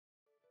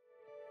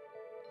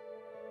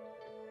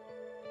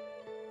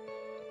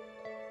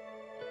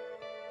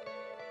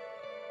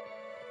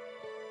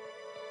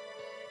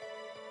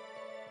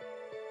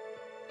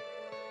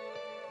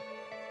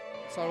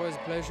It's always a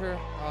pleasure.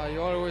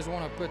 You always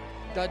want to put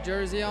that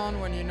jersey on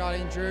when you're not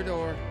injured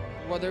or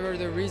whatever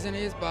the reason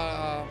is,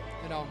 but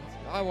you know,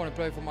 I want to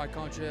play for my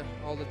country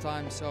all the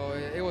time, so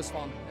it was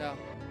fun, yeah.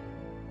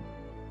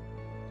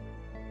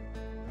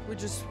 We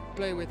just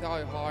play with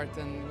our heart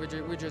and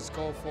we just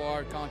go for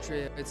our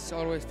country. It's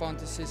always fun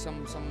to see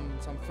some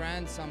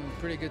friends, some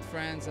pretty good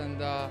friends, and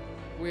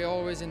we're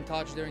always in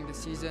touch during the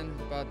season,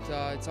 but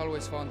it's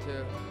always fun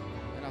to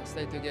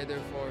stay together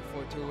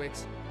for 2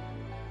 weeks.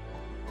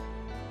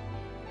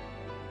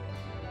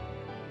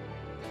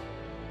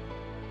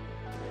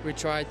 We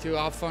try to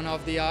have fun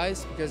off the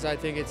ice because I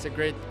think it's a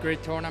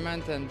great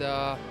tournament, and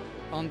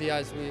on the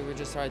ice we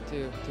just try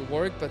to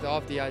work, but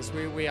off the ice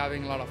we're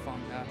having a lot of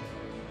fun. Yeah.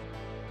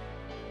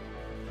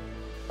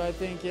 I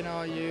think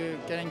you're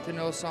getting to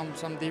know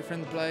some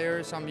different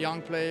players, some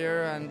young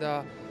player, and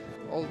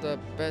all the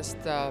best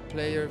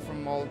player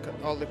from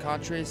all the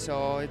countries.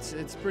 So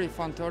it's pretty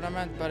fun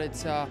tournament, but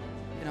it's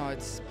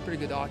it's pretty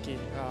good hockey.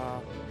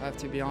 I have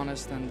to be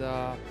honest, and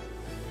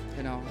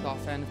tough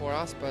fan for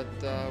us, but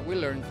we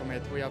learn from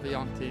it. We have a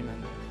young team,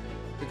 and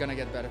we're gonna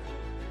get better.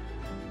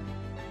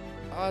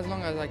 As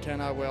long as I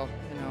can, I will.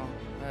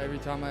 Every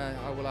time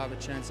I will have a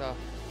chance,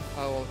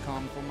 I will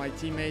come for my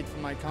teammate, for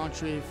my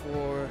country,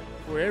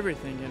 for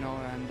everything,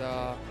 and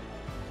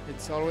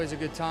it's always a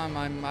good time.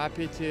 I'm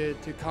happy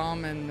to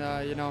come, and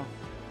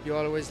you're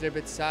always a little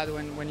bit sad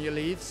when you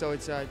leave, so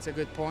it's a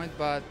good point,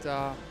 but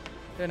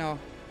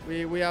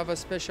we have a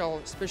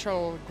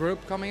special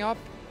group coming up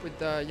with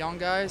the young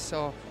guys,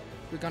 so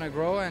we're gonna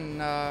grow, and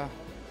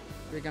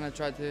we're gonna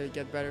try to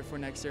get better for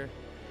next year.